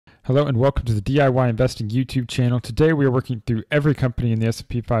Hello and welcome to the DIY Investing YouTube channel. Today we are working through every company in the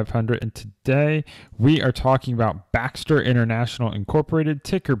S&P 500, and today we are talking about Baxter International Incorporated,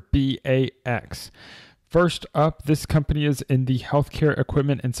 ticker BAX. First up, this company is in the healthcare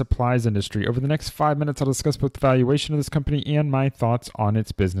equipment and supplies industry. Over the next 5 minutes, I'll discuss both the valuation of this company and my thoughts on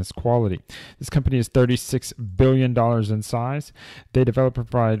its business quality. This company is $36 billion in size. They develop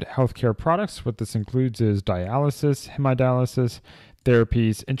and provide healthcare products. What this includes is dialysis, hemodialysis,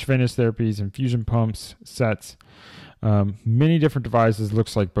 therapies, intravenous therapies, infusion pumps, sets, many different devices.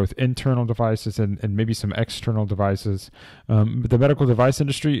 Looks like both internal devices and maybe some external devices. The medical device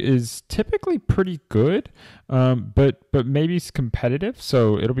industry is typically pretty good, but maybe it's competitive.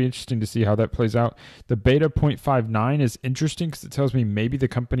 So it'll be interesting to see how that plays out. The beta 0.59 is interesting because it tells me maybe the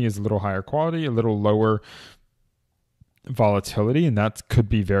company is a little higher quality, a little lower volatility, and that could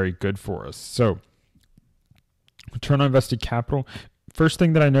be very good for us. So return on invested capital. First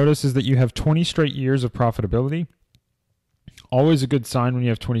thing that I notice is that you have 20 straight years of profitability. Always a good sign when you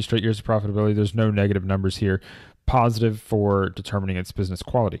have 20 straight years of profitability. There's no negative numbers here. Positive for determining its business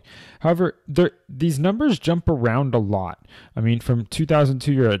quality. However, these numbers jump around a lot. I mean, from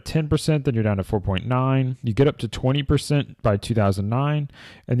 2002, you're at 10%, then you're down to 4.9. You get up to 20% by 2009,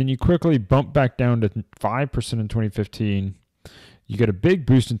 and then you quickly bump back down to 5% in 2015. You get a big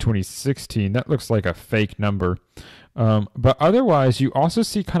boost in 2016. That looks like a fake number. But otherwise, you also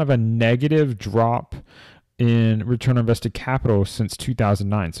see kind of a negative drop in return on invested capital since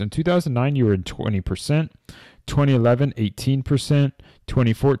 2009. So in 2009, you were at 20%, 2011, 18%,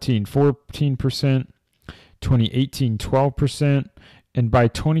 2014, 14%, 2018, 12%, and by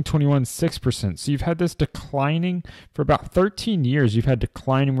 2021, 6%. So you've had this declining for about 13 years. You've had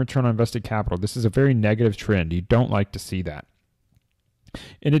declining return on invested capital. This is a very negative trend. You don't like to see that.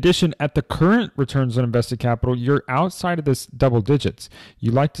 In addition, at the current returns on invested capital, you're outside of this double digits.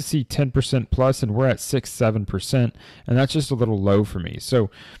 You like to see 10% plus, and we're at 6-7%, and that's just a little low for me. So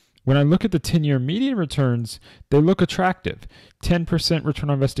when I look at the 10-year median returns, they look attractive. 10% return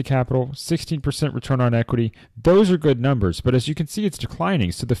on invested capital, 16% return on equity. Those are good numbers, but as you can see, it's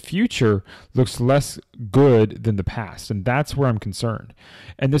declining. So the future looks less good than the past, and that's where I'm concerned.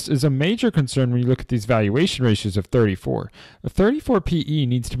 And this is a major concern when you look at these valuation ratios of 34. A 34 PE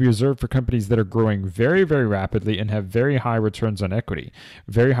needs to be reserved for companies that are growing very, very rapidly and have very high returns on equity,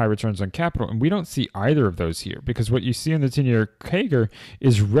 very high returns on capital, and we don't see either of those here, because what you see in the 10-year CAGR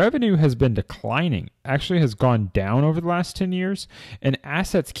is revenue has been declining, actually has gone down over the last 10 years, and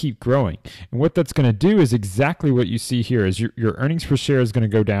assets keep growing. And what that's going to do is exactly what you see here is your earnings per share is going to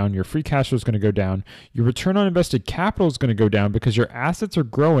go down, your free cash flow is going to go down, your return on invested capital is going to go down because your assets are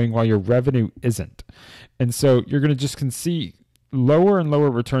growing while your revenue isn't. And so you're going to just see lower and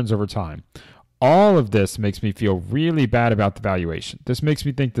lower returns over time. All of this makes me feel really bad about the valuation. This makes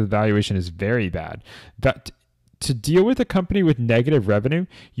me think the valuation is very bad. That to deal with a company with negative revenue,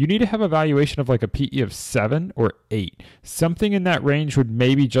 you need to have a valuation of like a PE of 7 or 8. Something in that range would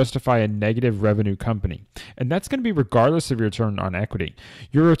maybe justify a negative revenue company. And that's going to be regardless of your return on equity.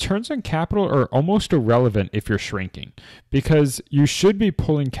 Your returns on capital are almost irrelevant if you're shrinking, because you should be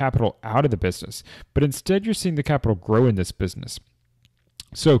pulling capital out of the business, but instead you're seeing the capital grow in this business.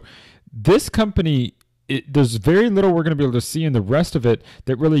 So this company, there's very little we're going to be able to see in the rest of it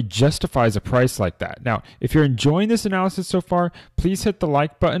that really justifies a price like that. Now, if you're enjoying this analysis so far, please hit the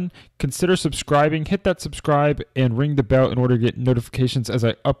like button, consider subscribing, hit that subscribe, and ring the bell in order to get notifications as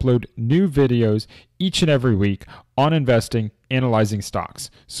I upload new videos each and every week on investing, analyzing stocks.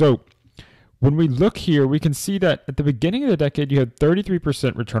 So when we look here, we can see that at the beginning of the decade, you had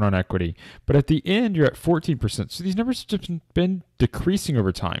 33% return on equity, but at the end, you're at 14%. So these numbers have just been decreasing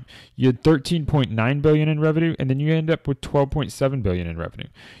over time. You had $13.9 billion in revenue, and then you end up with $12.7 billion in revenue.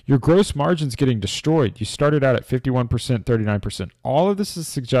 Your gross margin's getting destroyed. You started out at 51%, 39%. All of this is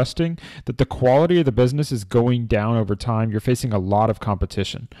suggesting that the quality of the business is going down over time. You're facing a lot of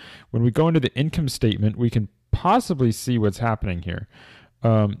competition. When we go into the income statement, we can possibly see what's happening here.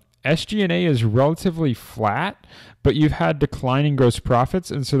 SG&A is relatively flat, but you've had declining gross profits,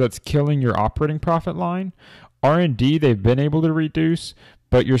 and so that's killing your operating profit line. R&D, they've been able to reduce,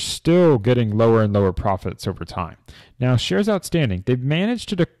 but you're still getting lower and lower profits over time. Now, shares outstanding, they've managed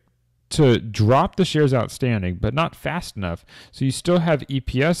to to drop the shares outstanding, but not fast enough. So you still have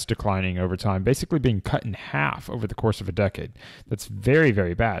EPS declining over time, basically being cut in half over the course of a decade. That's very,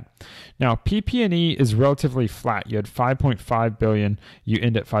 very bad. Now, PP&E is relatively flat. You had 5.5 billion, you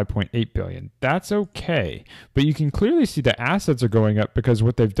end at 5.8 billion. That's okay, but you can clearly see the assets are going up because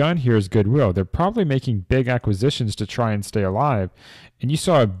what they've done here is goodwill. They're probably making big acquisitions to try and stay alive. And you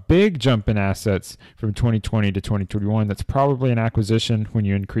saw a big jump in assets from 2020 to 2021. That's probably an acquisition when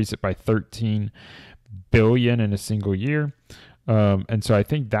you increase it by 13 billion in a single year. And so I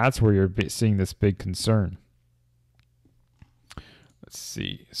think that's where you're seeing this big concern. Let's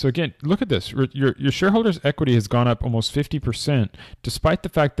see. So again, look at this. Your shareholders' equity has gone up almost 50%, despite the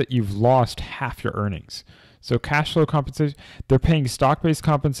fact that you've lost half your earnings. So cash flow compensation, they're paying stock-based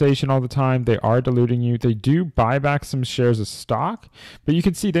compensation all the time. They are diluting you. They do buy back some shares of stock, but you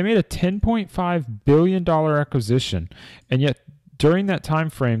can see they made a $10.5 billion acquisition, and yet during that time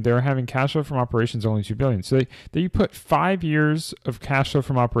frame, they were having cash flow from operations only $2 billion. So they put 5 years of cash flow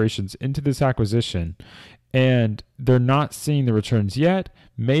from operations into this acquisition, and they're not seeing the returns yet.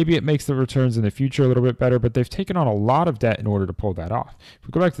 Maybe it makes the returns in the future a little bit better, but they've taken on a lot of debt in order to pull that off. If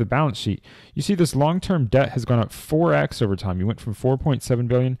we go back to the balance sheet, you see this long-term debt has gone up 4x over time. You went from $4.7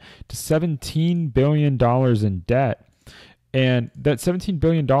 billion to $17 billion in debt. And that $17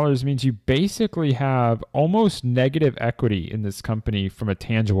 billion means you basically have almost negative equity in this company from a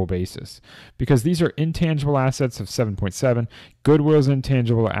tangible basis, because these are intangible assets of 7.7, goodwill's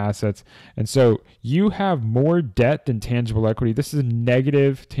intangible assets. And so you have more debt than tangible equity. This is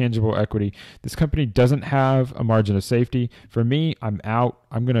negative tangible equity. This company doesn't have a margin of safety. For me, I'm out.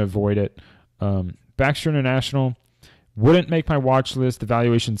 I'm going to avoid it. Baxter International wouldn't make my watch list. The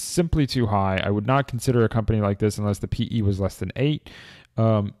valuation's simply too high. I would not consider a company like this unless the PE was less than 8.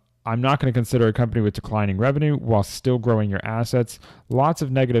 I'm not going to consider a company with declining revenue while still growing your assets. Lots of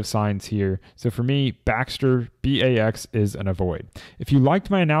negative signs here. So for me, Baxter, BAX is an avoid. If you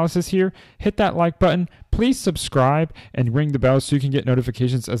liked my analysis here, hit that like button. Please subscribe and ring the bell so you can get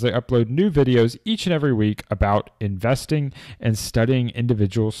notifications as I upload new videos each and every week about investing and studying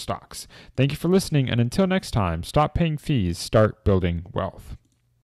individual stocks. Thank you for listening, and until next time, stop paying fees, start building wealth.